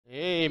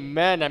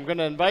Amen. I'm going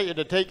to invite you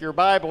to take your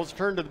Bibles,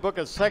 turn to the book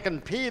of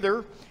 2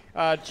 Peter.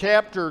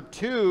 Chapter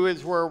 2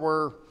 is where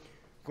we're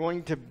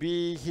going to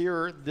be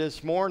here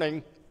this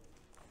morning.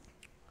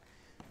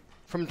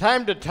 From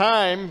time to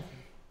time,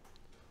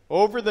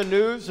 over the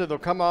news, it'll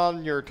come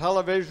on your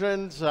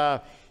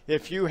televisions.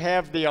 If you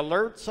have the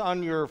alerts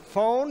on your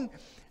phone,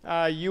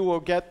 you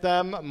will get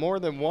them more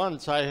than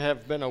once. I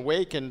have been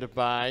awakened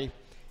by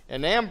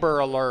an Amber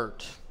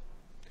Alert.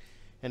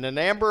 And an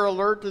Amber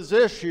Alert is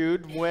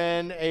issued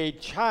when a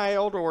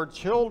child or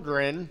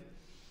children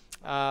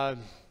have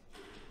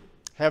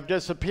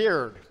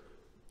disappeared,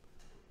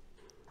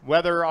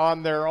 whether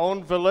on their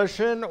own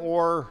volition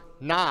or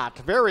not.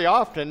 Very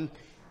often,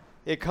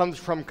 it comes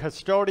from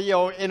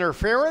custodial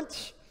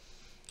interference,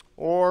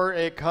 or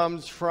it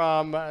comes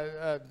from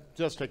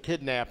just a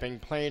kidnapping,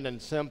 plain and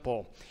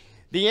simple.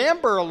 The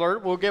Amber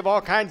Alert will give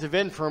all kinds of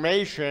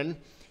information.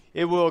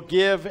 It will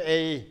give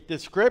a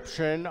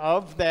description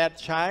of that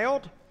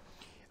child.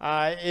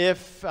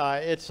 If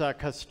it's a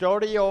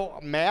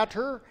custodial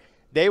matter,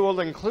 they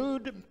will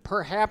include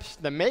perhaps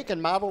the make and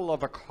model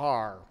of a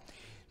car.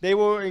 They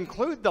will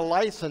include the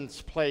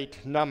license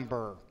plate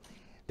number.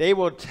 They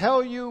will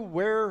tell you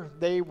where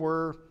they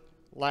were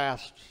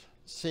last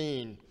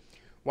seen.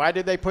 Why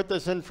did they put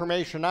this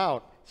information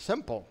out?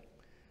 Simple.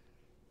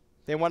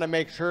 They want to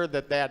make sure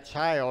that that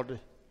child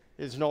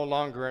is no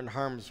longer in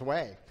harm's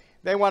way.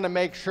 They want to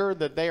make sure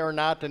that they are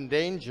not in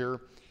danger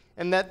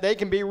and that they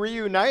can be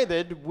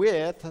reunited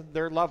with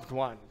their loved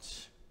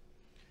ones.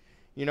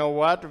 You know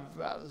what?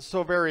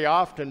 So very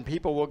often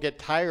people will get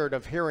tired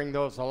of hearing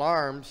those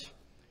alarms,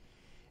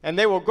 and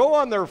they will go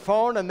on their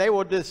phone and they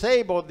will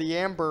disable the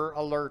Amber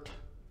Alert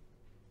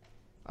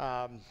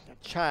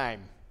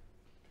chime.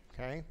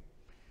 Okay?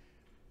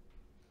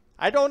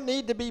 I don't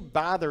need to be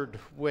bothered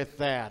with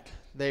that,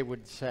 they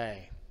would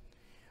say.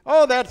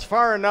 Oh, that's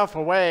far enough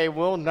away.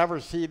 We'll never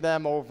see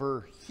them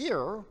over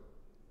here.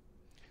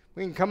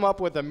 We can come up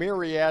with a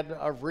myriad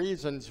of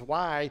reasons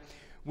why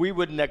we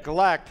would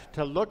neglect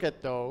to look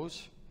at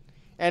those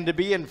and to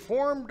be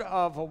informed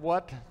of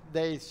what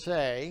they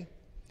say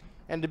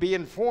and to be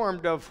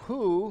informed of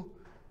who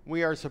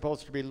we are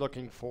supposed to be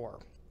looking for.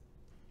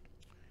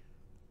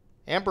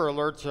 Amber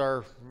Alerts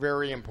are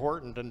very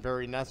important and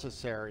very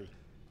necessary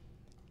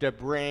to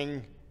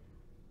bring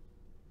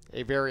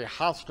a very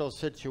hostile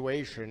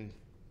situation,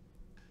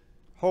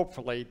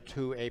 hopefully,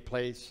 to a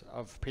place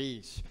of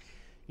peace.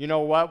 You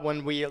know what?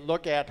 When we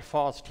look at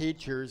false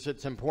teachers,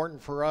 it's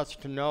important for us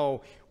to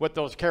know what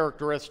those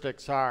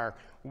characteristics are.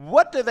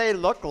 What do they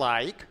look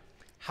like?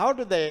 How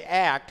do they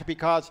act?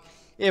 Because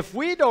if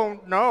we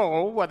don't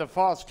know what a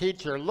false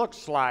teacher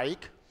looks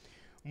like,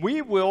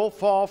 we will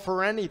fall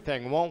for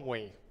anything, won't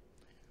we?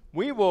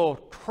 We will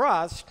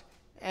trust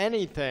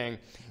anything.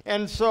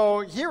 And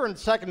so here in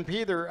 2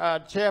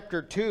 Peter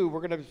chapter 2,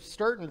 we're going to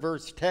start in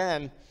verse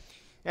 10.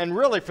 And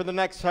really for the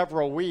next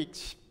several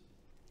weeks,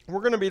 we're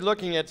going to be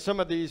looking at some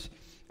of these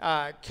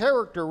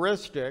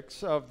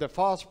characteristics of the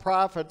false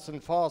prophets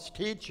and false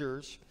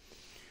teachers.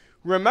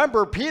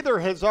 Remember, Peter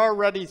has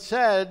already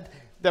said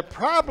the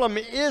problem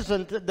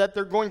isn't that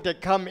they're going to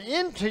come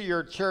into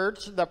your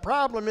church. The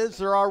problem is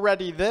they're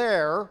already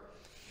there.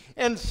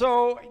 And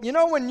so, you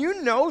know, when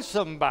you know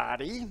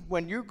somebody,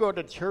 when you go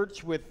to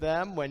church with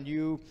them, when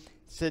you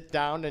sit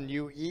down and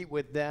you eat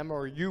with them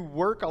or you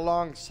work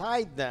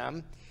alongside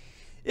them,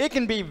 it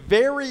can be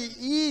very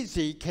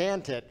easy,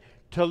 can't it,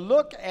 to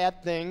look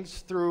at things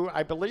through,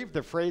 I believe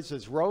the phrase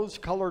is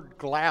rose-colored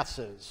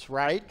glasses,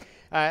 right?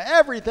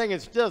 Everything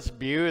is just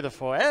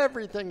beautiful.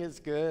 Everything is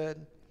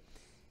good.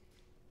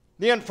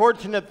 The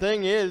unfortunate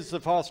thing is the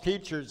false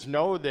teachers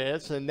know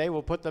this, and they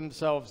will put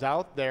themselves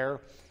out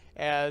there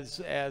as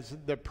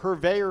the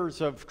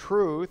purveyors of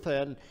truth,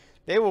 and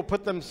they will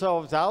put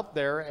themselves out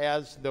there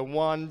as the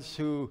ones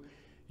who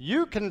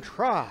you can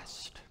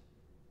trust.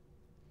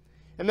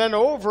 And then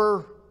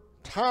over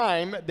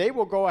time, they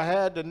will go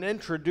ahead and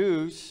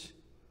introduce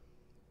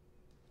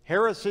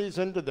heresies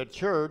into the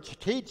church,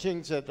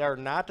 teachings that are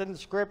not in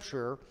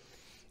Scripture.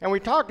 And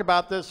we talked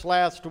about this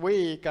last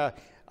week.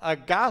 A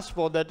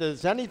gospel that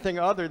is anything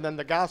other than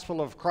the gospel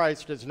of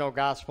Christ is no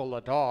gospel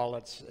at all.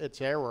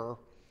 It's error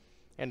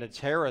and it's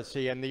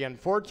heresy. And the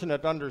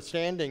unfortunate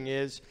understanding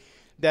is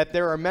that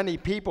there are many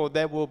people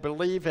that will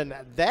believe in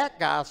that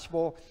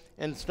gospel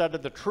instead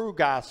of the true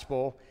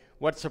gospel.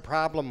 What's the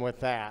problem with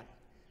that?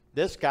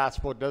 This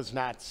gospel does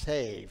not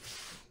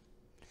save.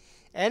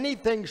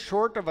 Anything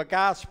short of a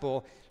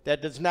gospel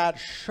that does not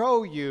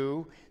show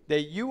you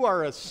that you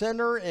are a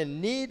sinner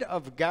in need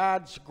of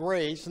God's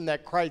grace and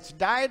that Christ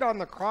died on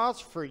the cross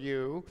for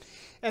you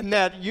and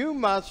that you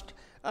must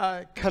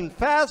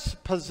confess,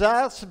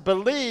 possess,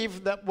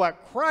 believe that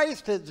what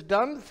Christ has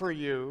done for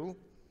you.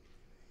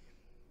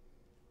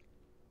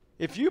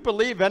 If you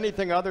believe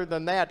anything other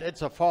than that,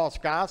 it's a false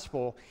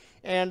gospel.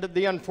 And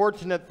the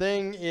unfortunate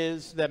thing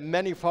is that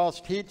many false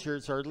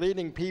teachers are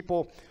leading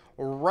people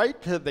right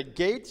to the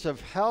gates of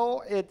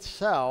hell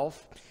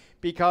itself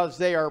because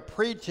they are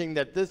preaching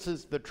that this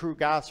is the true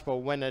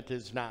gospel when it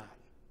is not.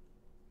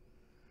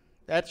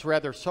 That's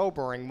rather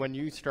sobering when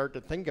you start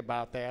to think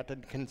about that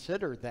and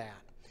consider that.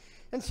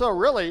 And so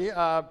really,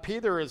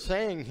 Peter is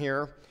saying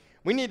here,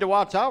 we need to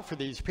watch out for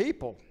these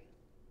people.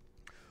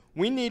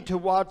 We need to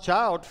watch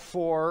out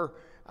for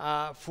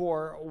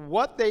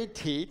what they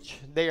teach.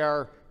 They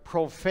are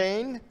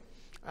profane.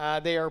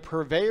 They are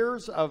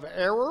purveyors of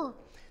error.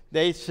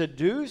 They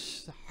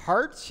seduce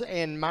hearts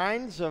and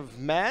minds of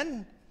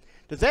men.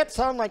 Does that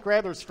sound like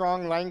rather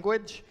strong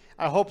language?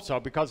 I hope so,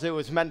 because it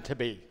was meant to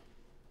be.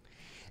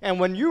 And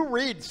when you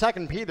read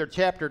 2 Peter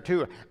chapter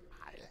 2,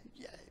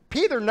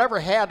 Peter never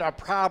had a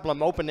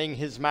problem opening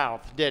his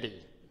mouth, did he?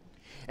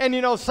 And you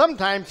know,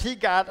 sometimes he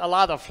got a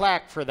lot of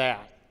flack for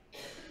that.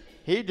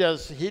 He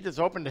just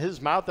opened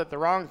his mouth at the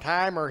wrong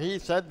time, or he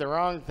said the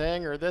wrong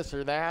thing, or this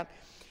or that.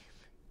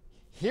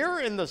 Here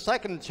in the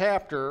 2nd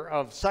chapter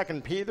of 2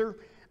 Peter,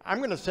 I'm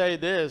going to say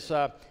this.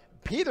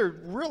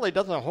 Peter really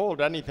doesn't hold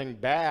anything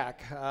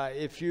back.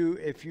 If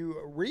you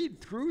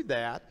read through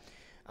that,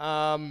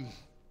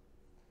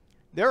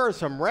 there are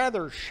some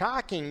rather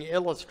shocking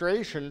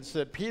illustrations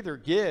that Peter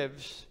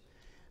gives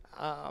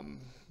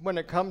when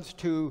it comes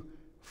to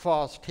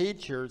false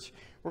teachers.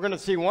 We're going to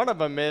see one of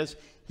them is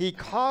he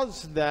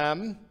calls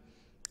them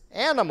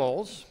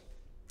animals,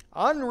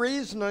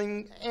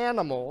 unreasoning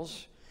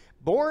animals,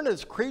 born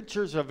as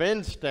creatures of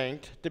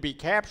instinct to be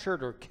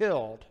captured or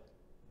killed.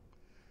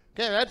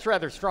 Okay, that's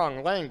rather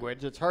strong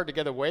language. It's hard to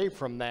get away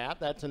from that.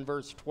 That's in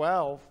verse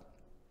 12.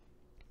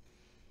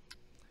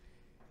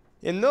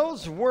 In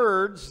those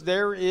words,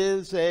 there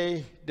is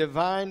a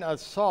divine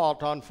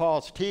assault on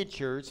false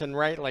teachers, and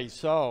rightly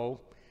so.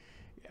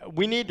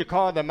 We need to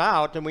call them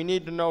out, and we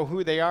need to know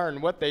who they are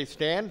and what they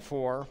stand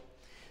for.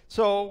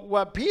 So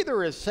what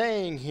Peter is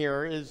saying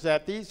here is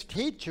that these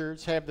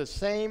teachers have the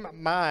same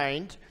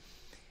mind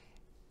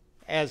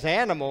as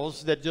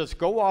animals that just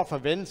go off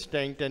of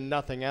instinct and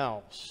nothing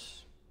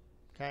else.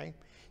 Okay?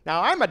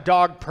 Now, I'm a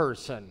dog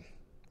person,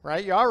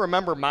 right? Y'all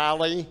remember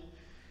Molly?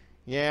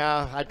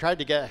 Yeah, I tried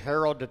to get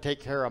Harold to take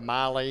care of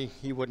Molly.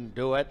 He wouldn't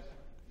do it.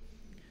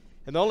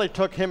 It only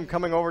took him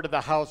coming over to the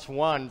house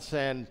once,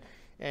 and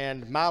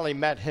Molly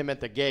met him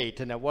at the gate,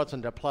 and it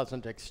wasn't a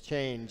pleasant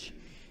exchange.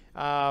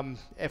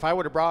 If I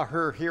would have brought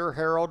her here,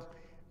 Harold,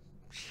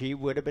 she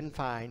would have been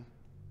fine.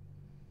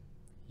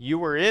 You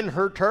were in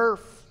her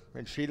turf,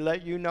 and she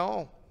let you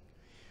know.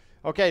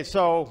 Okay,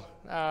 so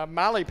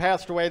Molly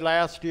passed away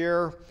last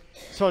year.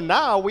 So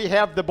now we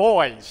have the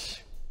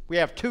boys. We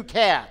have 2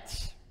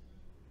 cats.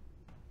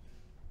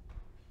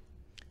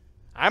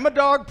 I'm a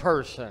dog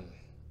person.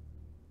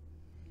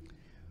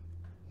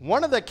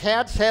 One of the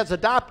cats has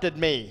adopted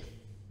me.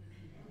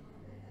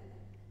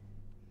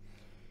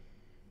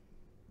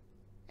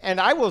 And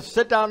I will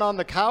sit down on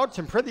the couch,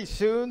 and pretty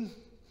soon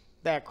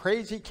that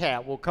crazy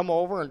cat will come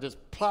over and just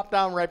plop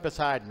down right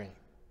beside me.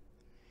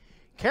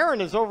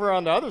 Karen is over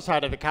on the other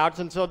side of the couch,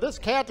 and so this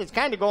cat is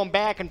kind of going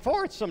back and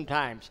forth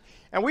sometimes.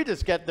 And we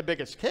just get the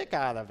biggest kick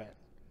out of it.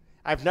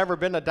 I've never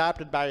been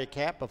adopted by a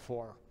cat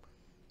before.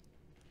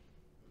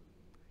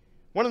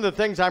 One of the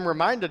things I'm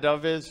reminded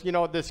of is, you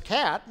know, this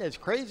cat, as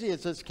crazy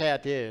as this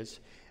cat is,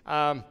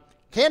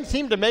 can't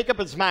seem to make up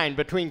his mind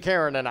between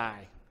Karen and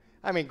I.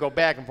 I mean, go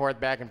back and forth,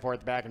 back and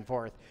forth, back and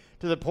forth,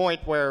 to the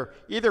point where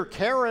either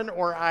Karen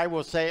or I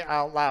will say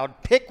out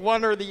loud, pick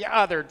one or the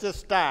other,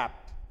 just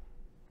stop.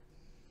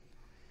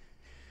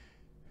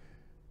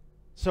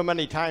 So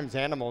many times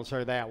animals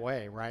are that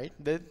way, right?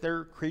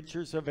 They're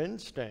creatures of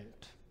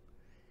instinct.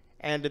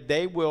 And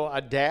they will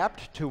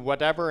adapt to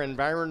whatever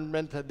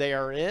environment that they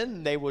are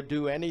in. They will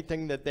do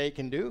anything that they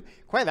can do.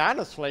 Quite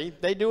honestly,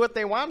 they do what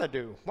they want to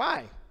do.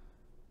 Why?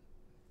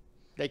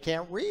 They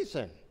can't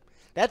reason.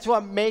 That's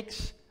what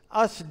makes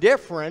us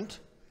different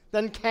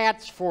than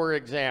cats, for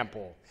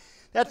example.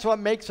 That's what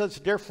makes us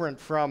different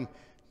from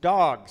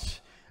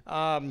dogs.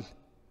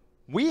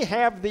 We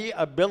have the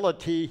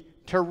ability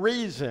to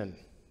reason,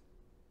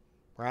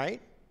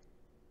 right?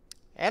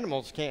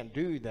 Animals can't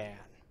do that.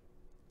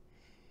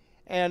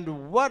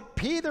 And what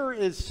Peter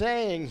is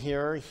saying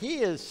here, he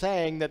is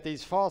saying that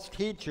these false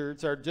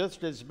teachers are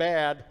just as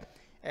bad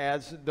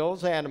as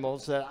those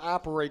animals that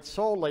operate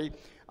solely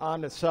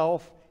on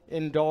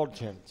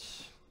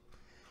self-indulgence.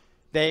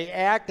 They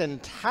act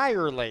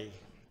entirely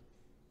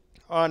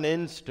on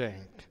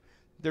instinct.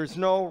 There's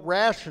no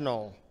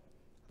rational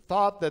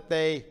thought that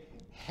they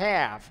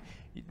have.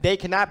 They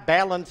cannot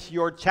balance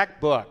your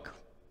checkbook.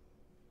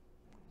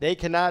 They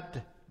cannot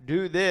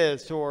do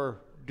this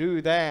or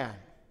do that.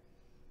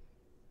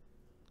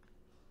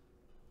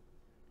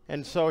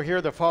 And so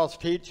here the false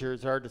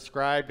teachers are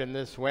described in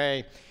this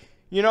way.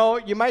 You know,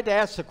 you might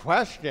ask the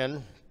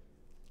question,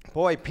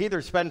 boy,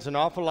 Peter spends an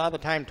awful lot of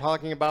time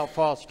talking about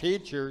false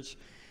teachers.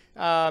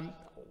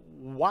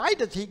 Why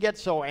does he get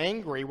so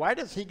angry? Why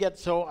does he get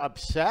so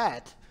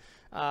upset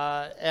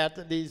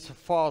at these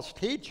false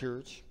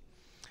teachers?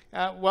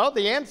 Well,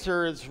 the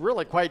answer is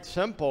really quite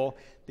simple.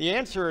 The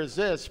answer is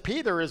this: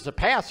 Peter is a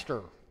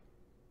pastor.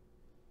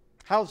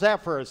 How's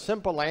that for a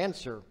simple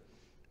answer?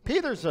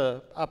 Peter's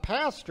a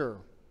pastor.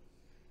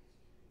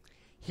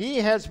 He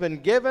has been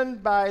given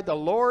by the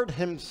Lord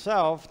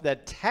himself the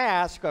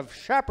task of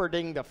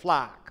shepherding the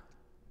flock.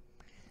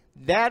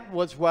 That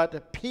was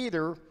what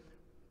Peter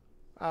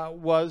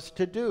was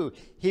to do.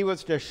 He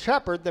was to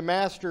shepherd the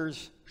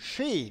master's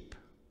sheep.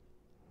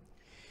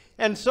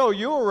 And so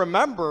you'll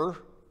remember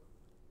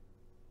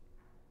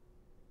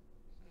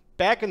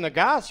back in the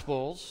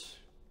Gospels,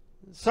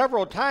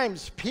 several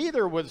times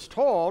Peter was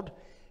told,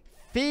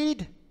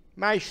 feed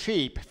my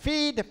sheep,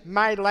 feed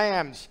my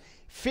lambs,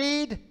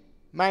 feed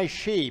my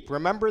sheep.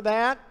 Remember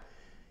that?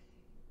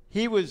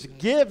 He was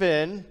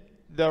given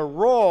the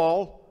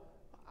role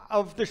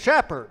of the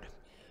shepherd.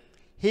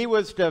 He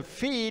was to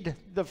feed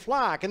the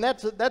flock, and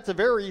that's a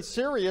very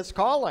serious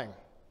calling.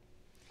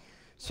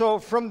 So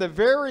from the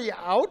very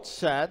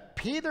outset,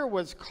 Peter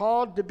was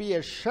called to be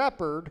a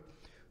shepherd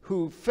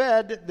who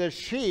fed the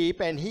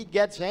sheep, and he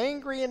gets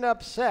angry and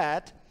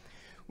upset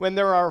when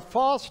there are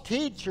false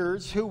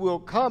teachers who will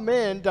come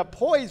in to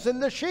poison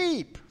the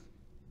sheep.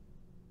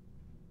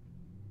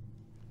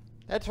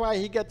 That's why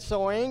he gets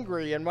so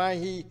angry and why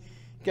he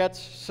gets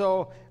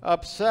so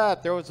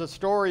upset. There was a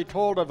story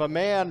told of a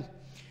man,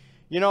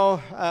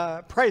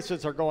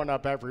 prices are going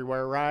up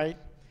everywhere, right?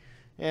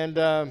 And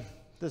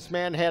this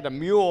man had a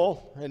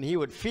mule, and he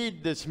would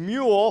feed this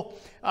mule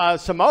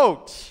some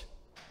oats.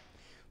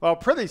 Well,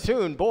 pretty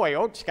soon,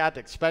 oats got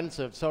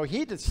expensive. So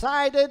he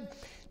decided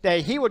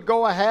that he would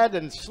go ahead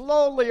and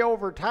slowly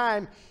over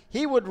time,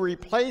 he would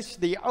replace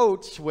the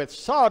oats with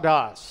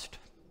sawdust.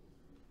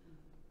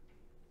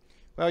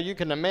 Well, you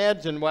can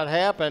imagine what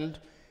happened.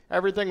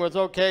 Everything was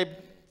okay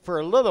for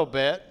a little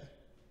bit.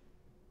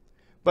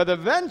 But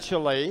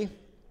eventually,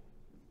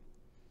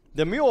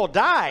 the mule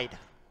died.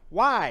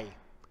 Why?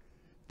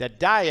 The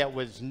diet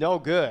was no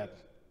good.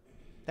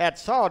 That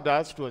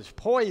sawdust was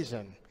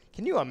poison.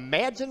 Can you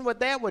imagine what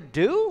that would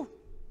do?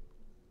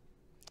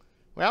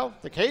 Well,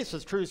 the case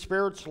is true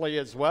spiritually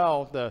as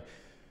well. The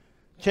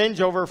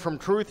changeover from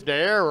truth to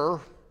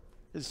error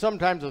is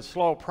sometimes a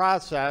slow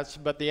process,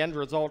 but the end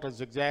result is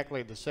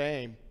exactly the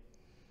same.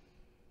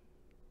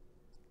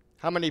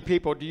 How many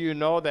people do you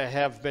know that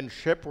have been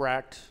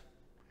shipwrecked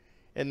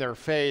in their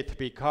faith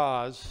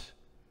because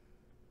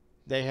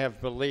they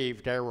have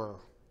believed error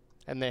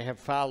and they have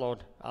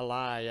followed a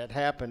lie? It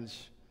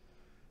happens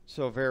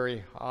so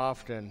very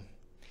often.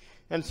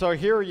 And so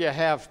here you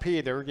have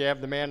Peter, you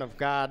have the man of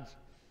God.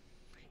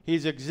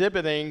 He's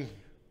exhibiting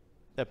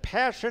the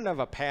passion of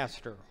a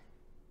pastor.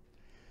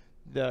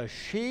 The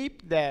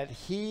sheep that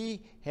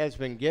he has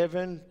been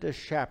given to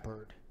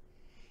shepherd,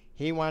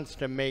 he wants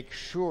to make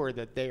sure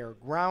that they are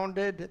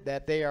grounded,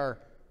 that they are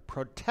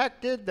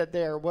protected, that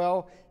they are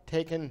well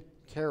taken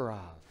care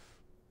of.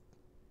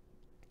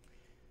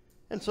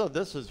 And so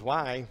this is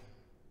why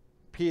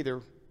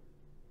Peter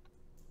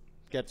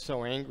gets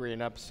so angry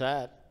and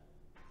upset.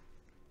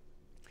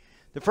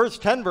 The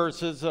first 10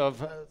 verses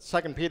of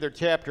 2 Peter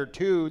chapter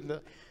 2,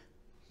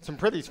 some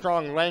pretty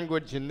strong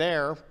language in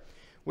there.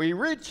 We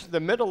reach the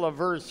middle of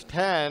verse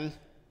 10.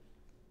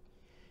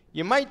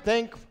 You might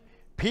think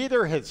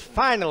Peter has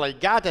finally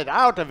got it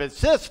out of his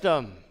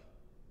system.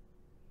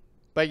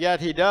 But yet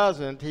he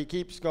doesn't. He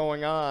keeps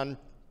going on.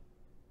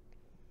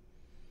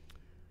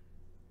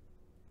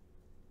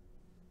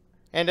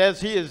 And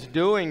as he is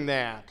doing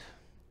that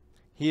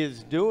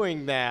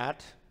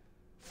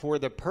for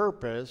the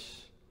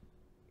purpose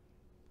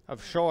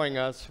of showing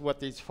us what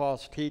these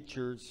false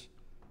teachers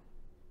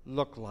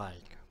look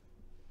like.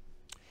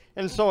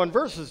 And so in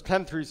verses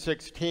 10 through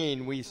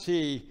 16, we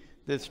see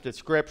this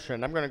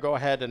description. I'm going to go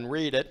ahead and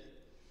read it.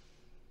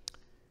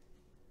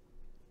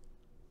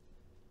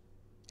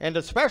 And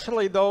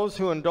especially those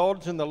who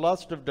indulge in the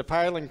lust of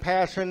defiling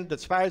passion,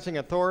 despising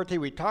authority.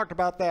 We talked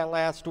about that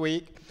last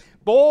week.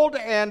 Bold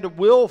and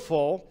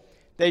willful,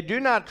 they do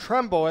not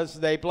tremble as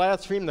they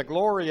blaspheme the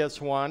glorious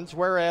ones,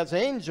 whereas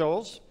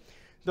angels,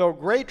 though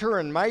greater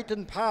in might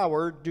and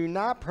power, do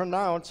not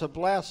pronounce a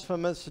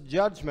blasphemous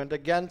judgment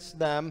against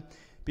them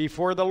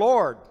before the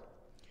Lord.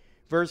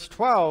 Verse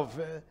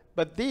 12,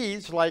 but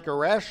these, like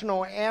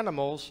irrational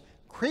animals,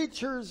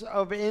 creatures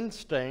of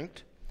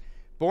instinct,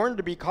 born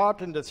to be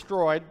caught and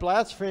destroyed,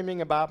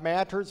 blaspheming about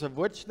matters of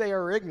which they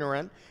are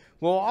ignorant,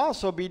 will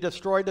also be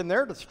destroyed in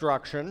their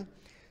destruction,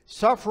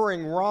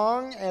 suffering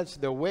wrong as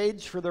the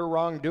wage for their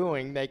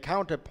wrongdoing. They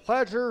count it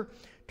pleasure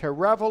to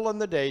revel in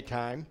the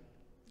daytime.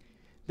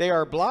 They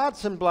are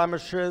blots and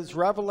blemishes,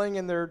 reveling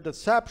in their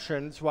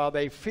deceptions while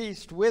they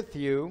feast with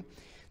you.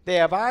 They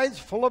have eyes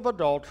full of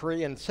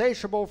adultery,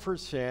 insatiable for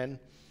sin.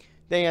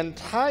 They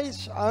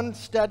entice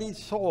unsteady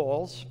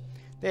souls.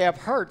 They have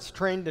hearts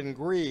trained in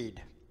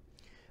greed.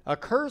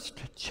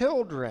 Accursed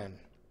children,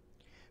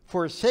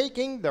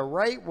 forsaking the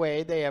right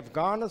way, they have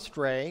gone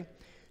astray.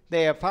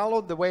 They have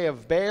followed the way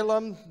of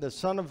Balaam, the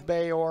son of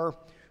Beor,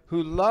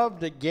 who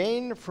loved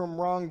gain from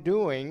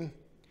wrongdoing,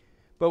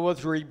 but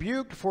was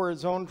rebuked for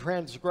his own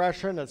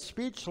transgression. A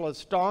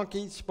speechless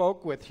donkey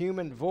spoke with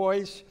human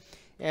voice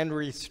and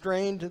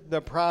restrained the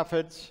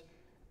prophet's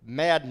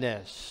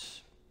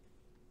madness.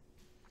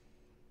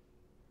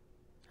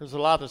 There's a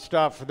lot of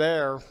stuff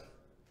there.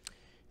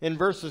 in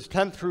verses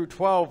 10 through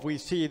 12, we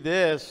see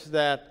this,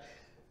 that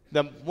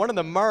one of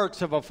the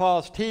marks of a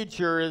false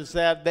teacher is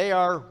that they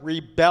are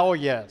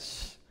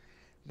rebellious.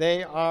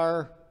 They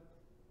are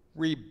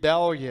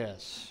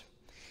rebellious.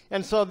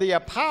 And so the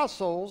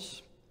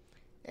apostles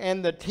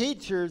and the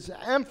teachers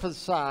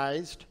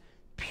emphasized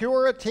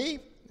purity.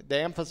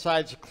 They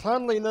emphasized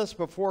cleanliness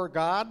before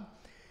God.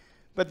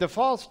 But the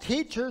false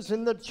teachers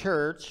in the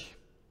church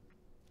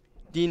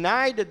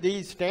denied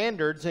these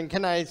standards. And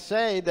can I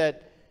say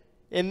that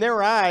in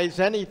their eyes,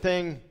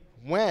 anything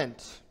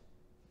went.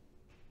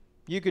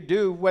 You could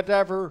do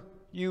whatever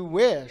you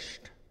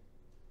wished.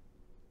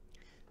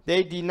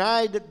 They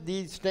denied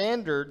these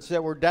standards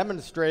that were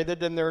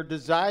demonstrated in their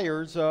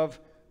desires of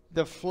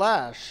the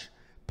flesh,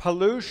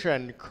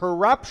 pollution,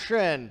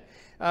 corruption,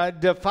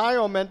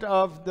 defilement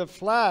of the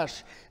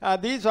flesh.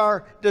 These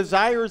are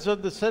desires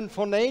of the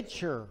sinful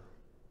nature.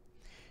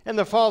 And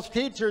the false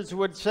teachers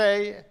would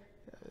say,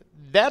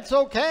 that's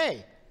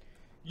okay.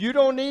 You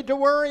don't need to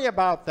worry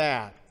about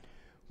that.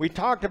 We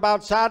talked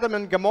about Sodom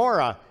and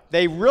Gomorrah.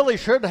 They really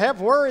should have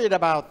worried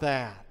about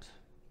that.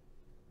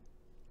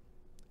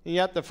 And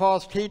yet the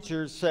false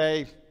teachers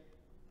say,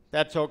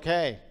 that's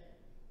okay.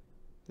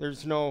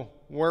 There's no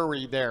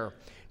worry there.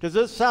 Does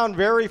this sound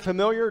very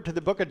familiar to the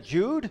book of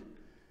Jude?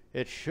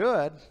 It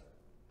should,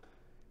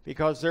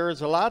 because there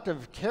is a lot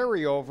of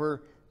carryover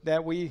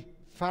that we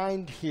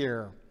find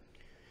here.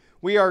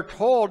 We are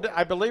told,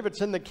 I believe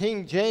it's in the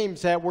King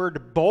James, that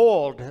word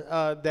bold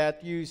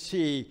that you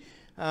see.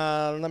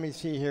 Let me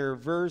see here,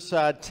 verse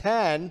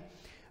 10.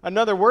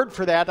 Another word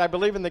for that, I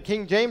believe in the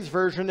King James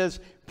Version,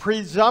 is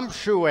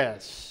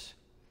presumptuous.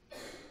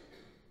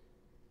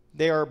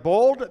 They are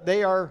bold,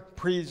 they are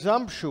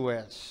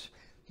presumptuous.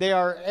 They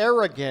are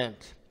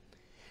arrogant.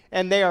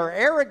 And they are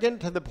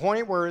arrogant to the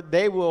point where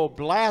they will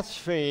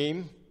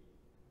blaspheme.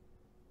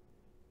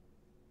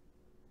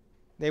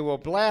 They will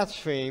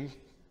blaspheme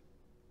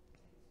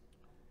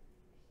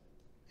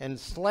and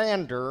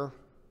slander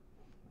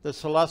the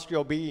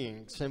celestial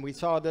beings. And we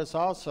saw this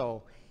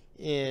also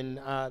in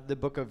the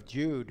book of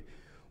Jude.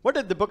 What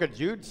did the book of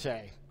Jude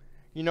say?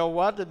 You know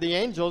what? The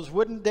angels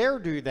wouldn't dare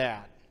do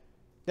that.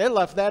 They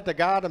left that to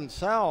God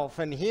himself.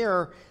 And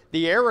here,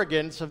 the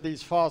arrogance of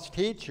these false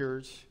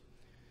teachers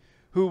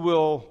who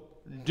will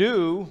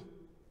do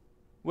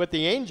what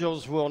the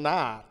angels will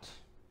not.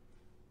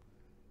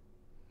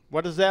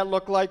 What does that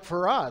look like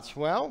for us?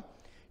 Well,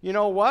 you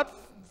know what?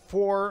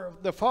 For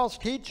the false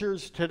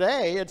teachers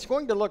today, it's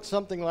going to look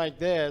something like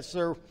this.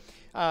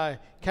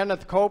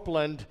 Kenneth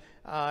Copeland,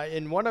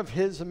 in one of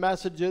his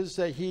messages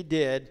that he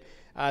did,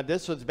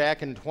 this was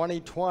back in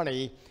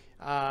 2020,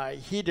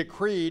 he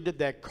decreed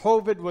that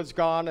COVID was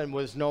gone and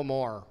was no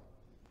more.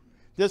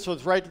 This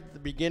was right at the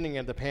beginning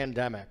of the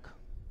pandemic.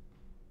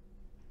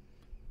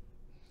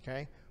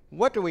 Okay,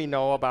 what do we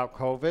know about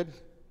COVID?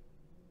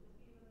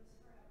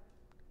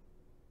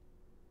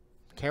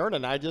 Karen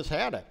and I just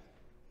had it.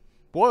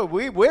 Boy,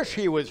 we wish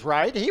he was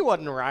right. He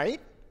wasn't right.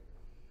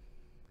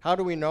 How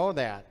do we know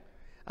that?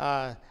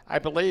 I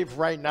believe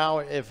right now,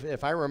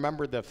 if I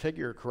remember the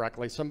figure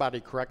correctly, somebody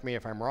correct me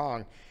if I'm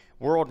wrong,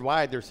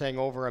 worldwide they're saying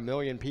over 1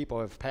 million people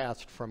have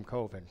passed from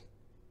COVID.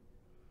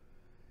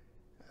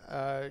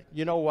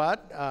 You know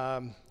what?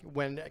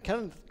 When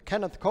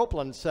Kenneth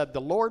Copeland said,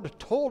 the Lord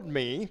told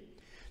me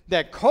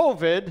that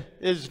COVID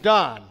is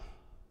done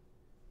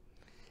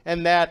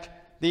and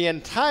that the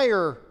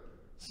entire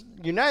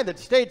United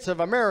States of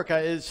America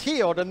is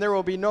healed and there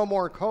will be no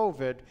more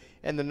COVID,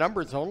 and the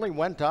numbers only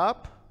went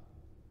up.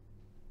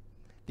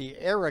 The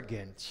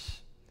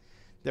arrogance,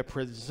 the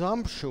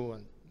presumptuous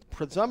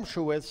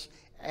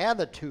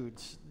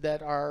attitudes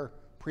that are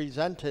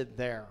presented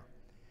there.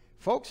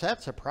 Folks,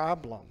 that's a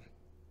problem.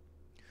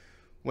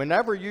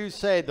 Whenever you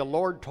say, the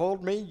Lord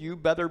told me, you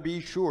better be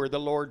sure the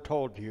Lord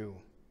told you.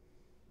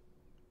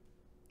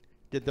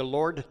 Did the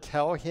Lord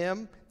tell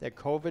him that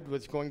COVID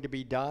was going to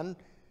be done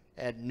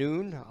at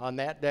noon on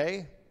that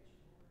day?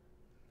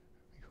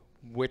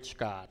 Which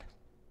God?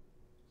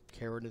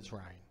 Karen is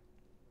right.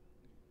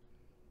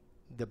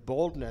 The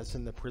boldness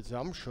and the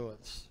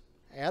presumptuous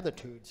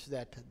attitudes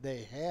that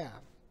they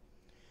have.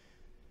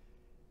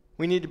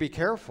 We need to be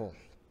careful,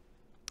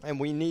 and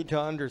we need to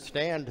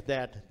understand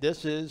that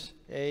this is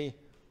a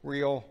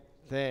real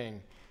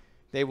thing.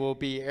 They will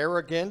be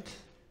arrogant.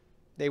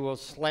 They will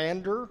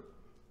slander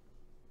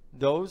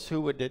those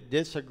who would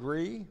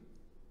disagree.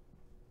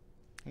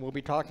 We'll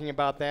be talking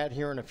about that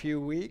here in a few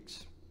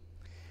weeks.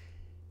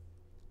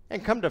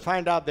 And come to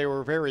find out, they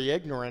were very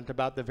ignorant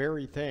about the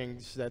very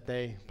things that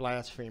they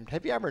blasphemed.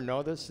 Have you ever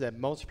noticed that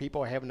most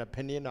people have an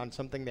opinion on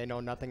something they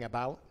know nothing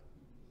about?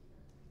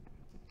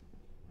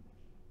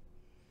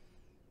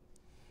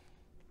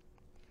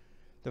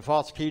 The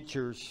false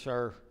teachers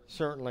are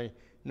certainly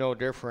no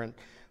different.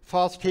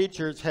 False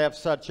teachers have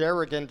such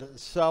arrogant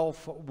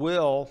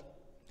self-will.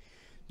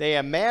 They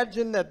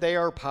imagine that they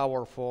are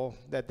powerful,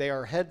 that they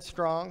are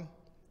headstrong,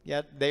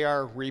 yet they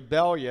are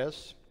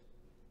rebellious,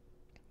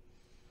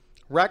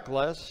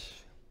 reckless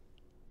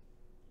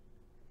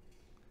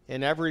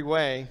in every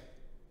way.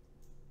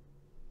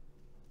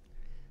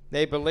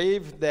 They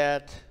believe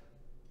that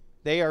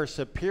they are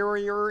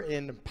superior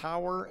in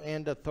power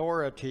and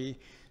authority.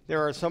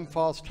 There are some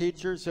false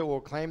teachers that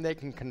will claim they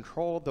can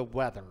control the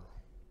weather.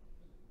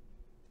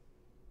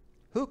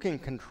 Who can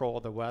control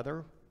the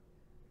weather?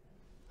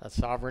 A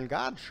sovereign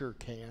God sure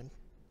can.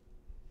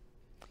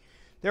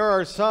 There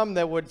are some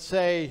that would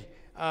say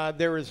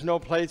there is no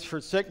place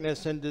for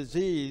sickness and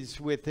disease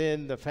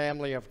within the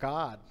family of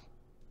God,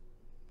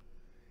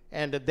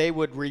 and that they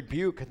would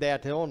rebuke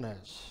that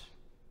illness.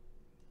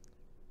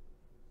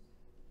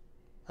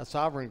 A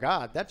sovereign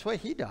God, that's what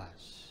he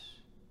does.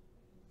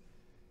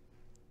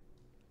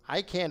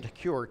 I can't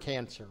cure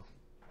cancer.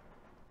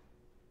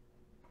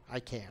 I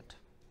can't.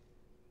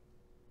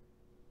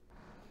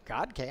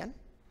 God can.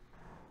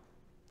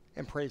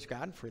 And praise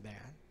God for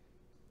that.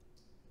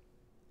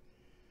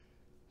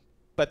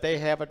 But they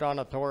have it on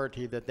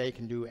authority that they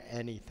can do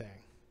anything.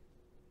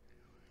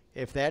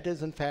 If that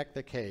is in fact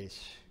the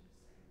case,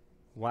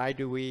 why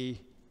do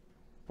we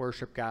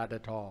worship God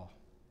at all?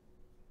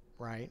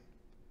 Right?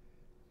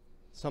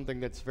 Something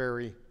that's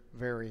very,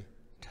 very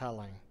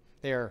telling.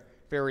 They are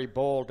very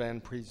bold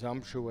and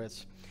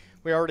presumptuous.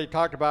 We already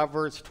talked about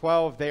verse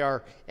 12. They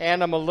are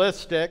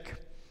animalistic.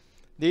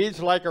 These,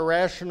 like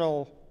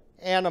irrational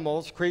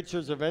animals,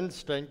 creatures of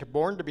instinct,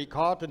 born to be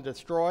caught and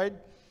destroyed,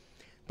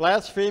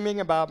 blaspheming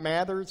about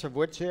matters of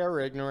which they are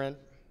ignorant,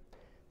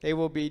 they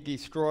will be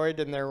destroyed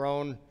in their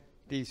own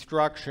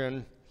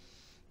destruction.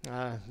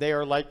 They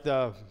are like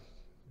the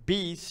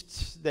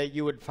beasts that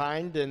you would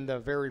find in the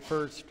very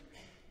first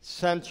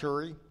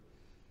century.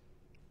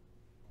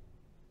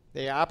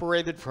 They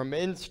operated from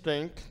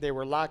instinct. They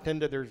were locked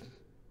into their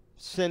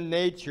sin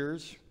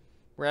natures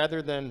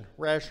rather than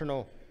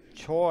rational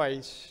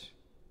choice.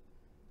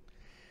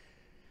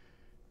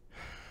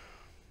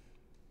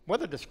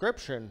 What a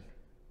description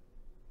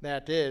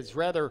that is.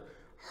 Rather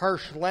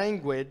harsh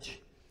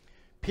language.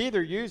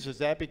 Peter uses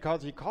that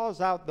because he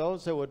calls out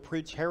those that would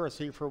preach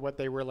heresy for what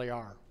they really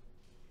are.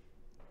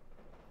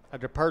 A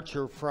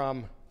departure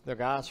from the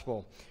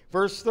gospel.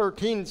 Verse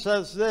 13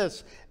 says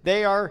this: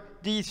 they are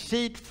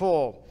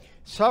deceitful.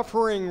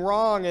 Suffering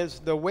wrong is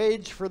the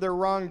wage for their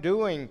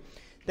wrongdoing.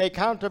 They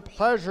count it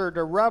pleasure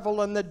to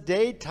revel in the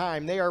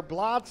daytime. They are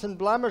blots and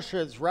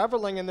blemishes,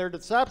 reveling in their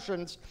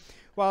deceptions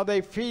while they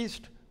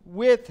feast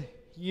with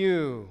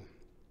you.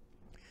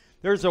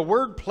 There's a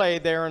word play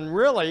there, and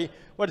really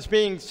what's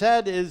being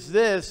said is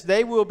this: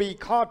 they will be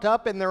caught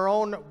up in their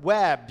own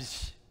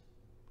webs.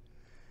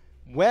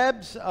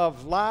 Webs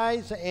of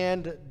lies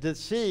and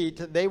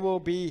deceit, they will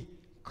be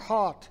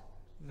caught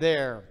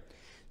there.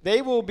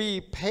 They will be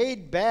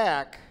paid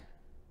back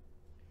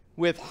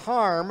with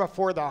harm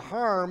for the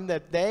harm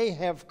that they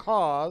have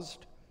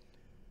caused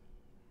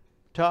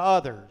to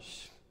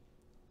others.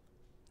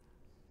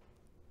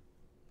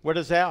 What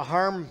does that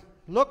harm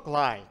look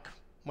like?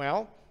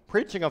 Well,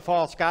 preaching a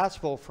false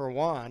gospel, for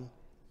one.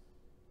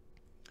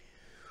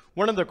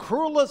 One of the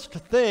cruelest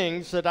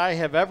things that I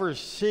have ever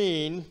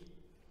seen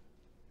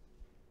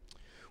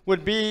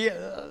would be,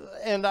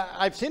 and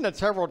I've seen it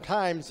several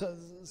times,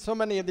 so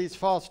many of these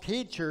false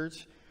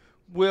teachers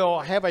will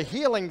have a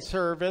healing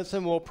service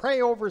and will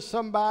pray over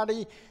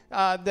somebody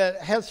that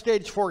has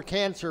stage 4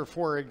 cancer,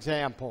 for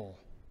example.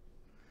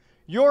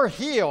 You're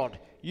healed.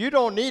 You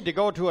don't need to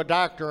go to a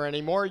doctor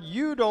anymore.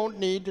 You don't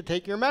need to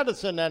take your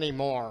medicine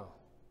anymore.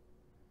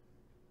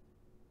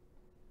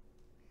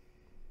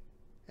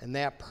 And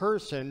that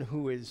person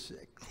who is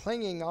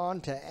clinging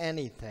on to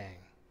anything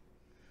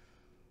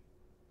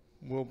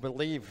will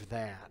believe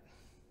that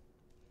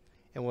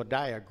and will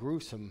die a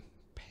gruesome,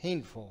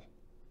 painful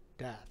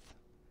death.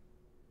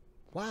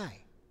 Why?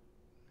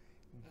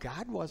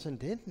 God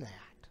wasn't in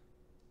that.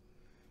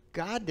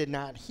 God did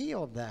not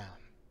heal them.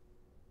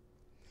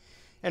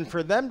 And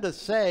for them to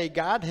say,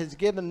 God has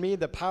given me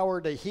the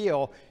power to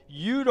heal,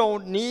 you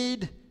don't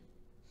need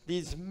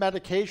these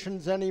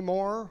medications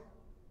anymore.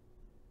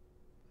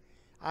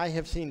 I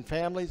have seen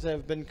families that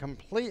have been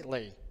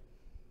completely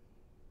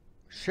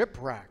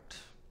shipwrecked.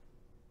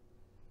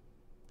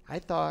 I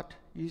thought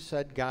you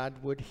said God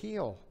would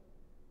heal.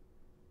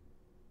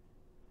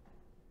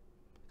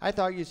 I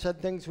thought you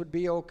said things would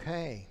be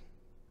okay.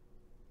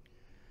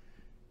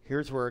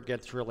 Here's where it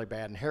gets really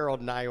bad. And Harold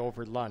and I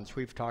over lunch,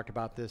 we've talked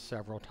about this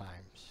several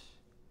times.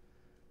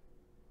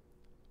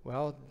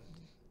 Well,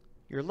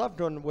 your loved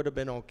one would have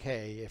been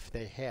okay if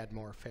they had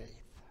more faith.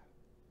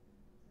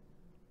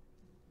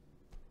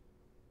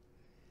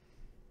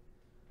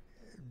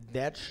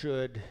 That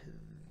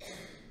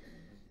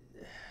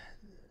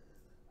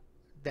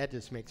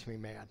just makes me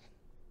mad.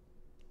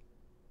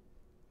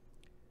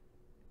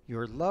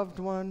 Your loved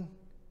one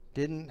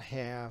didn't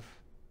have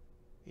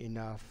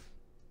enough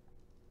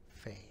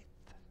faith.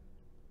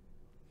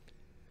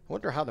 I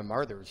wonder how the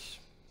martyrs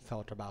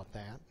felt about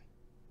that.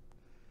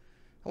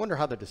 I wonder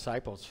how the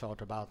disciples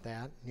felt about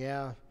that.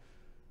 Yeah,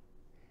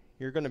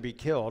 you're going to be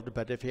killed,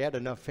 but if you had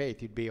enough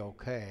faith, you'd be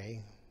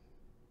okay.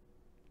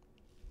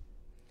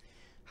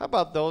 How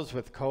about those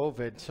with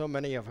COVID? So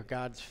many of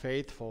God's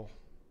faithful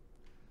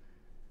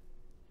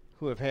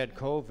who have had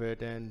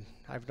COVID, and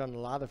I've done a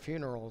lot of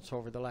funerals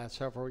over the last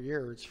several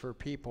years for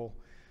people,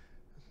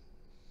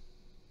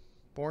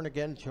 born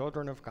again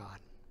children of God.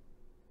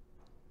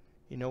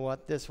 You know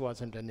what? This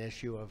wasn't an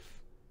issue of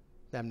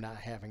them not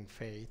having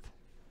faith.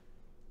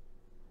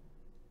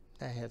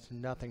 That has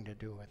nothing to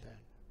do with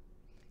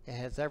it. It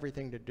has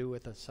everything to do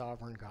with a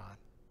sovereign God.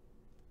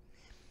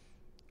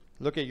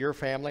 Look at your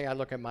family. I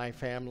look at my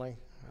family,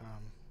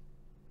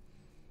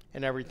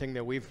 and everything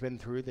that we've been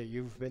through, that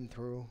you've been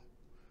through.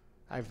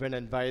 I've been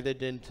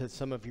invited into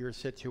some of your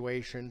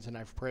situations, and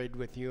I've prayed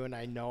with you, and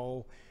I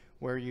know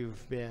where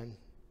you've been.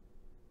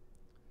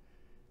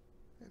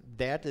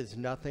 That is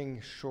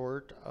nothing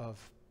short of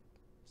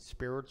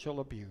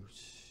spiritual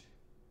abuse.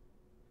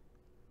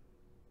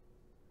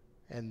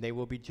 And they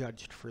will be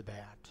judged for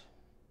that.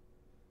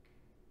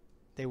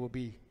 They will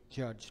be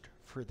judged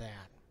for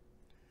that.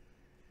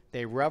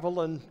 They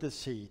revel in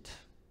deceit.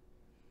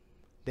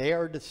 They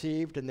are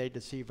deceived, and they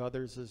deceive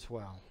others as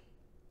well.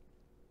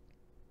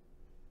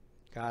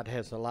 God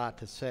has a lot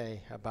to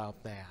say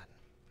about that.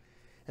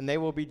 And they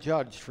will be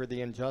judged for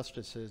the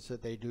injustices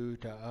that they do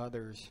to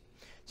others.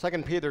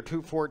 2 Peter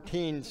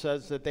 2:14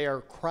 says that they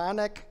are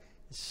chronic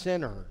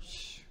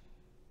sinners.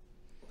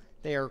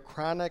 They are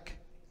chronic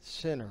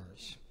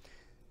sinners.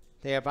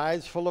 They have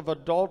eyes full of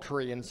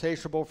adultery,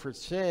 insatiable for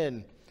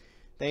sin.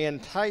 They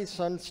entice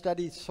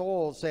unsteady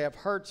souls. They have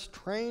hearts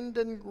trained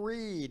in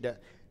greed,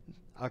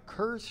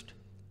 accursed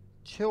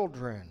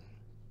children.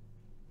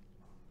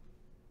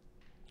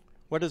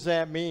 What does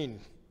that mean?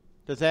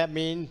 Does that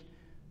mean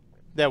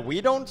that we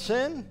don't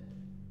sin?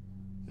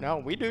 No,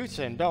 we do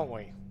sin, don't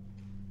we?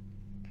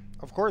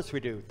 Of course we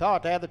do.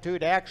 Thought,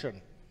 attitude,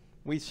 action.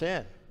 We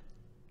sin.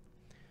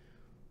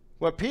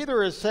 What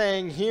Peter is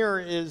saying here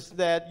is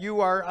that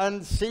you are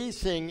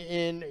unceasing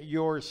in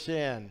your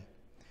sin.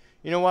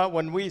 You know what?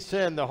 When we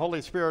sin, the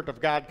Holy Spirit of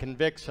God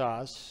convicts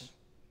us,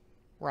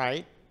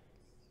 right?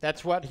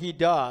 That's what he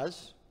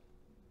does.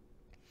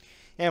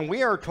 And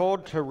we are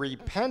told to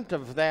repent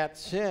of that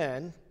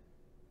sin.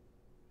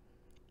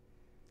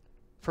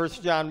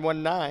 1 John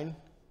 1:9.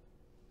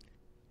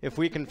 If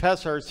we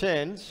confess our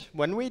sins,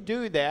 when we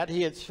do that,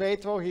 he is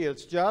faithful, he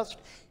is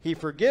just, he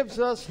forgives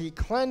us, he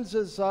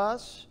cleanses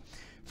us.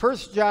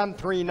 1 John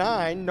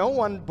 3:9, no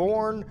one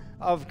born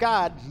of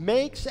God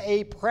makes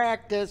a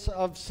practice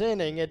of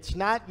sinning. It's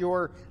not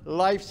your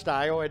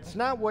lifestyle. It's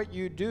not what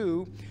you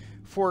do.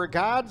 For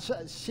God's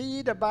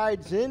seed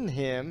abides in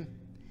him.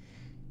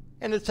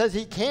 And it says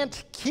he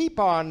can't keep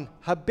on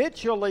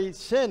habitually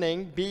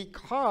sinning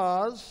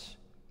because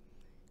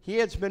he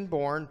has been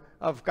born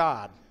of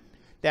God.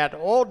 That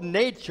old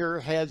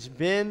nature has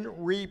been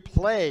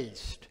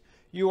replaced.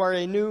 You are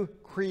a new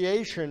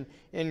creation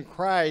in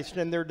Christ,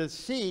 and their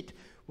deceit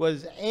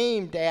was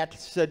aimed at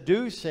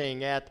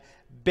seducing, at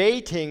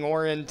baiting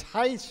or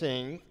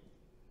enticing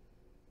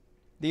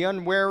the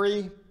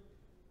unwary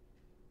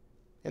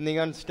and the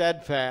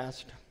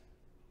unsteadfast.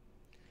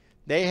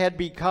 They had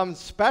become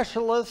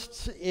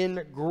specialists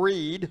in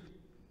greed.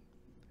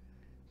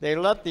 They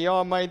let the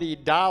almighty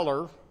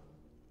dollar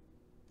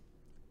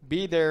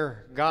be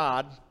their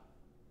God.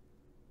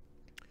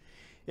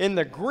 In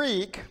the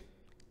Greek,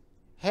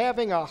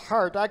 having a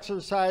heart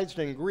exercised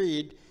in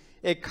greed,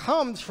 it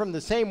comes from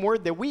the same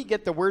word that we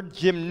get the word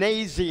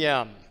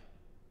gymnasium.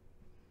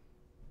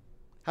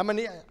 How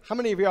many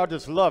of y'all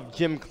just love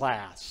gym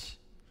class?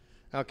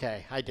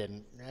 Okay, I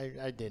didn't.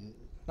 I didn't.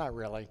 Not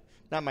really.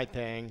 Not my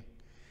thing,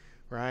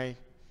 right?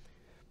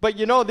 But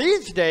you know,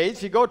 these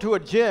days, you go to a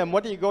gym.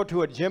 What do you go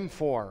to a gym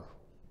for?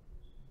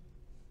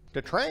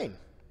 To train,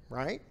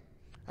 right?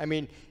 I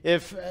mean,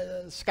 if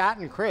Scott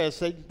and Chris,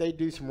 they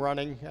do some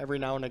running every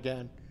now and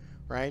again,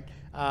 right?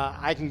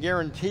 I can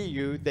guarantee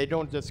you they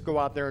don't just go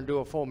out there and do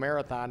a full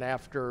marathon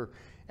after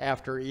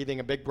eating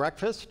a big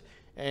breakfast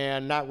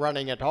and not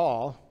running at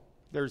all.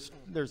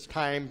 There's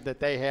time that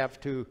they have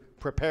to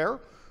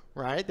prepare,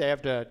 right? They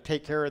have to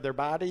take care of their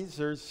bodies.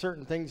 There's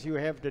certain things you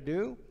have to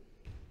do.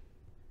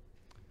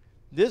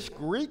 This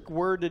Greek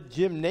word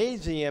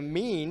gymnasium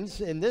means,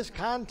 in this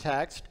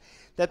context,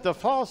 that the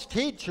false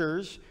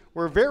teachers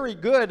were very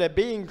good at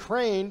being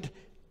trained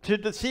to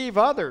deceive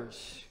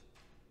others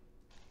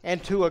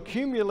and to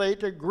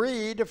accumulate a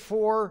greed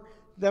for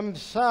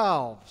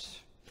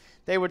themselves.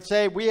 They would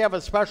say, we have a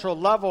special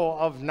level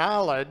of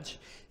knowledge.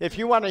 If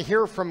you want to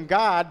hear from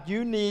God,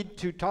 you need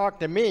to talk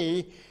to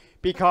me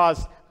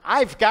because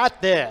I've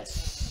got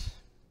this.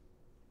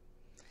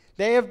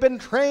 They have been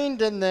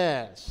trained in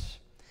this.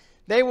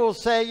 They will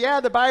say, yeah,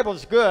 the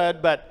Bible's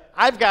good, but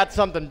I've got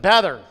something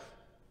better.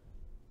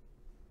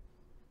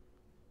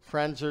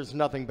 Friends, there's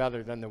nothing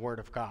better than the Word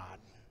of God.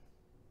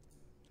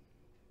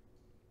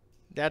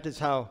 That is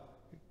how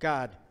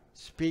God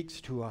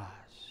speaks to us.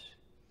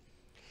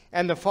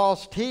 And the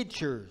false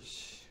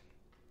teachers,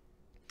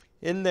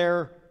 in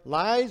their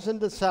lies and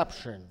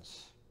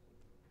deceptions,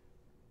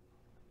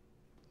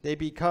 they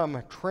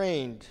become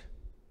trained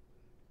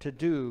to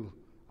do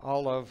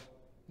all of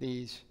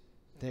these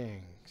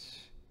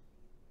things.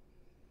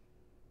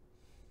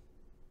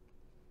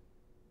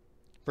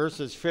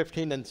 Verses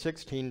 15 and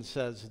 16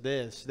 says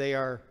this: they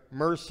are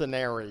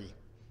mercenary.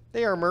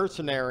 They are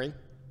mercenary.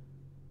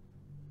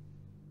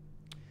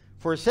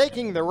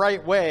 Forsaking the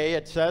right way,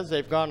 it says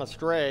they've gone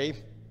astray.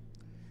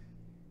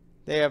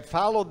 They have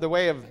followed the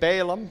way of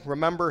Balaam,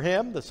 remember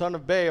him, the son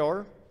of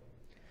Beor,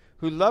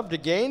 who loved to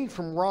gain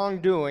from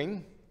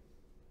wrongdoing,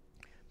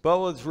 but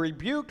was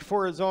rebuked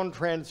for his own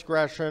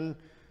transgression.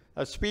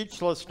 A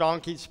speechless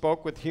donkey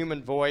spoke with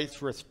human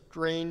voice,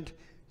 restrained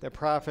the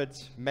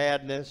prophet's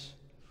madness.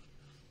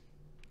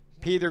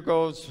 Peter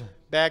goes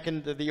back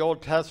into the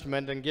Old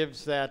Testament and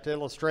gives that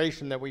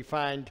illustration that we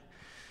find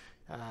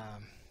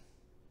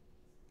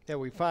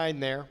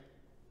there.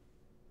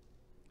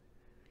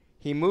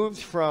 He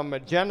moves from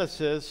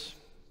Genesis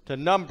to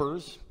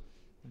Numbers.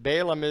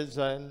 Balaam is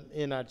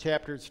in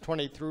chapters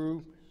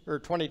 22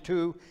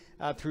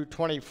 through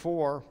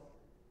 24.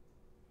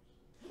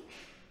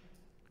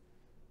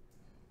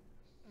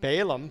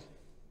 Balaam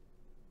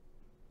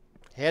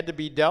had to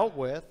be dealt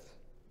with.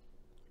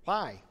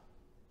 Why?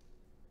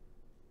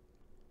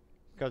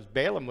 Because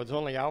Balaam was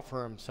only out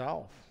for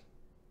himself.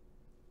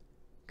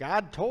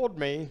 God told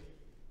me.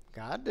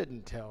 God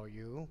didn't tell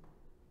you.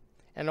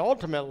 And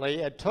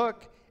ultimately, it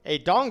took a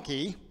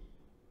donkey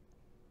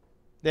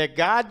that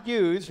God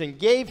used and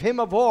gave him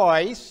a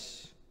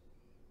voice.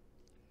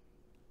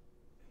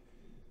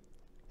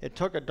 It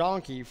took a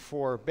donkey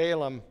for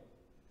Balaam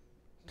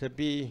to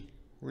be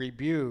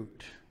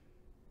rebuked.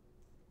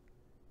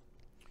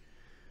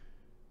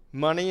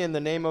 Money in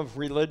the name of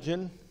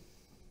religion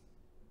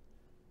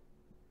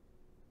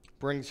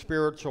brings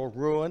spiritual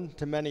ruin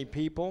to many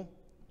people.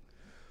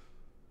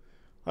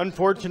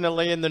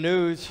 Unfortunately, in the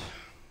news,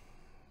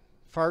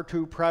 far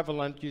too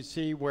prevalent, you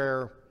see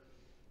where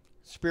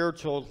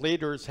spiritual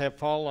leaders have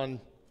fallen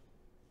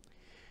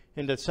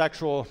into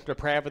sexual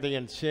depravity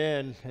and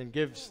sin and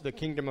gives the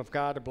kingdom of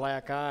God a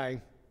black eye.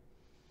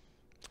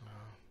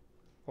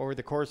 Over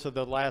the course of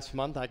the last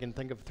month, I can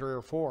think of 3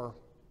 or 4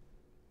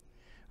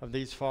 of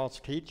these false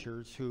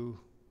teachers who,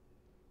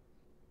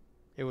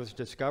 it was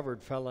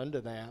discovered, fell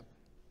into that.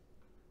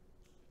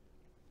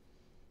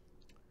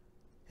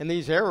 And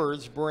these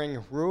errors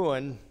bring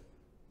ruin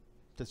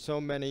to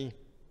so many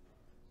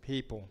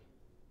people.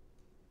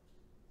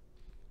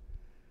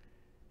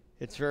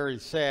 It's very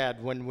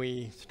sad when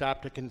we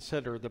stop to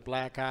consider the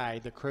black eye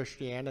that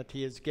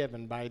Christianity is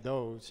given by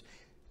those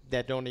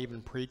that don't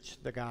even preach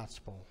the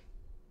gospel.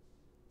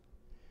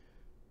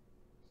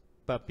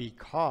 But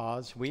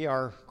because we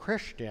are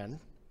Christian,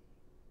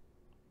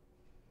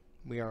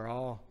 we are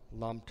all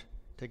lumped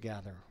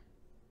together.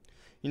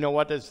 You know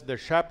what, as the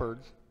shepherd,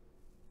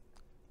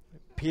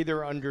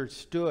 Peter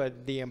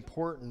understood the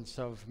importance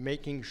of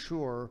making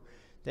sure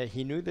that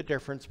he knew the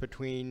difference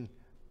between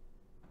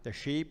the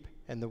sheep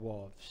and the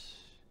wolves.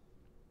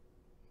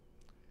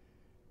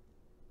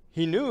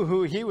 He knew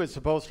who he was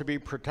supposed to be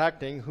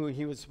protecting, who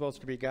he was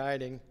supposed to be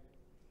guiding,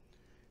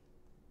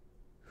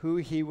 who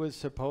he was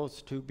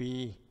supposed to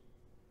be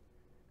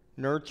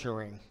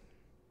nurturing.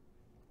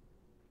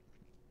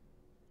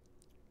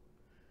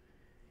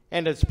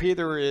 And as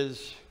Peter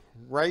is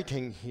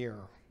writing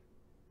here,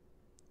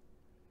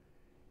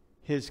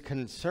 his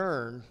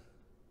concern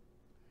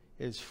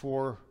is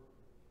for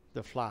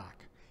the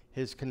flock.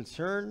 His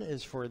concern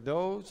is for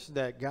those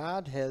that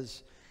God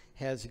has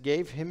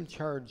gave him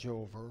charge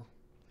over,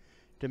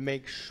 to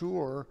make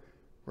sure.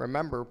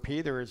 Remember,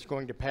 Peter is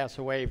going to pass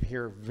away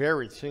here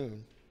very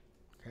soon.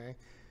 Okay,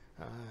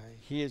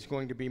 he is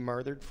going to be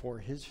murdered for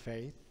his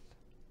faith.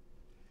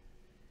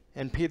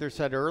 And Peter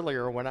said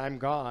earlier, when I'm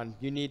gone,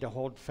 you need to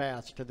hold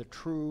fast to the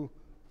true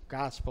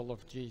gospel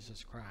of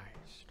Jesus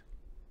Christ.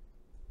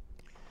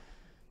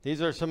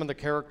 These are some of the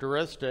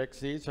characteristics.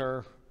 These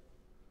are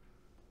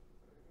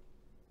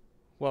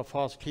what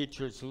false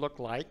teachers look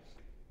like.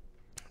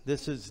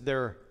 This is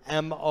their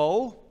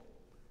MO,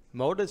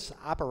 modus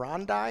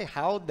operandi,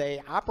 how they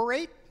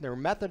operate, their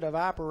method of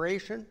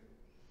operation.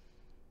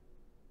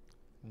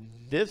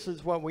 This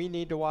is what we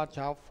need to watch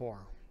out for.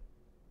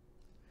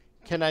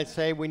 Can I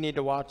say we need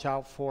to watch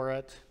out for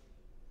it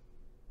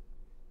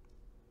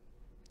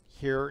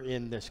here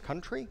in this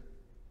country?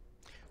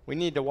 We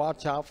need to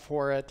watch out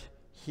for it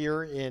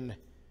here in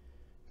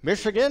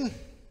Michigan.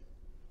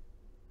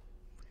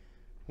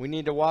 We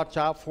need to watch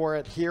out for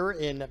it here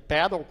in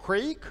Battle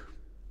Creek.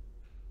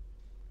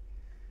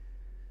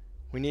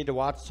 We need to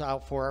watch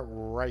out for it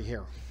right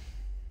here,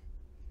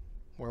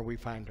 where we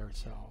find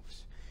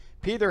ourselves.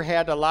 Peter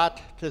had a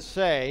lot to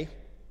say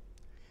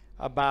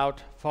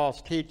about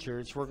false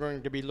teachers. We're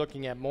going to be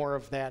looking at more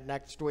of that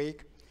next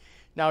week.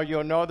 Now,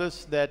 you'll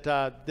notice that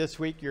this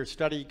week your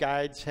study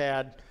guides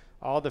had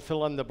all the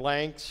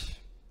fill-in-the-blanks,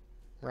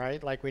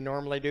 right, like we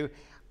normally do.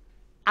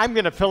 I'm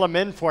going to fill them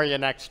in for you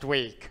next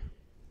week,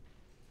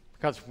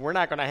 because we're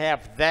not going to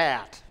have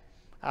that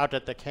out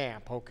at the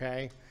camp,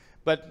 okay?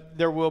 But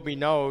there will be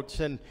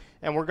notes, and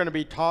we're going to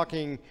be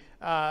talking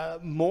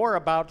more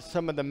about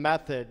some of the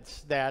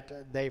methods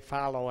that they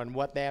follow and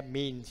what that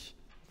means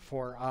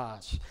for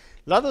us.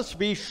 Let us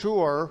be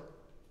sure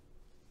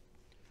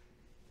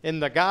in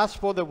the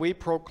gospel that we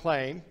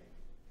proclaim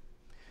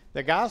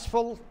The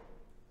gospel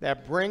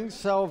that brings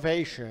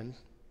salvation.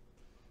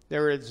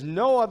 There is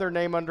no other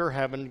name under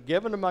heaven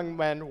given among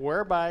men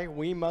whereby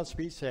we must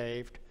be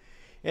saved.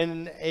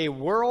 In a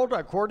world,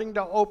 according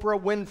to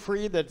Oprah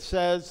Winfrey, that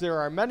says there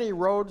are many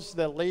roads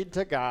that lead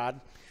to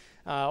God,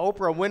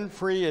 Oprah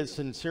Winfrey is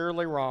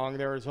sincerely wrong.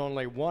 There is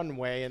only one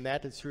way, and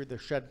that is through the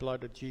shed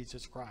blood of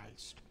Jesus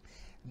Christ.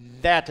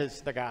 That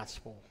is the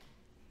gospel.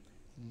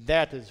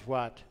 That is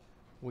what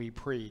we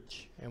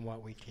preach and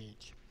what we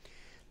teach.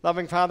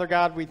 Loving Father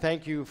God, we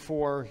thank you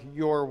for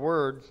your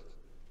word.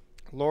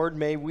 Lord,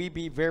 may we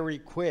be very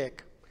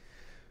quick,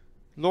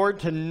 Lord,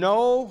 to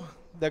know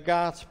the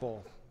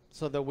gospel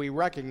so that we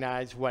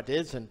recognize what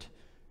isn't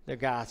the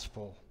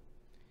gospel.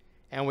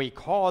 And we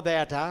call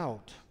that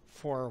out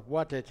for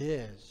what it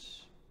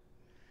is.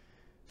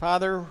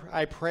 Father,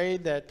 I pray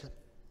that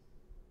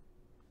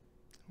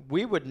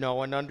we would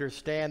know and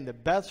understand the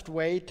best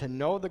way to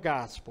know the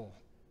gospel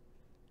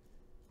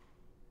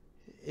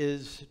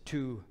is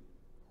to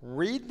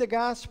read the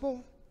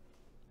gospel,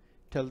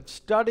 to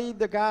study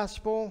the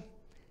gospel,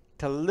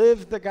 to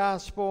live the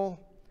gospel,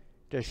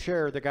 to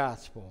share the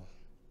gospel.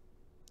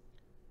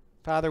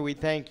 Father, we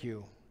thank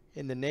you.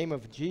 In the name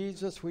of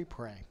Jesus we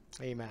pray.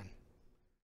 Amen.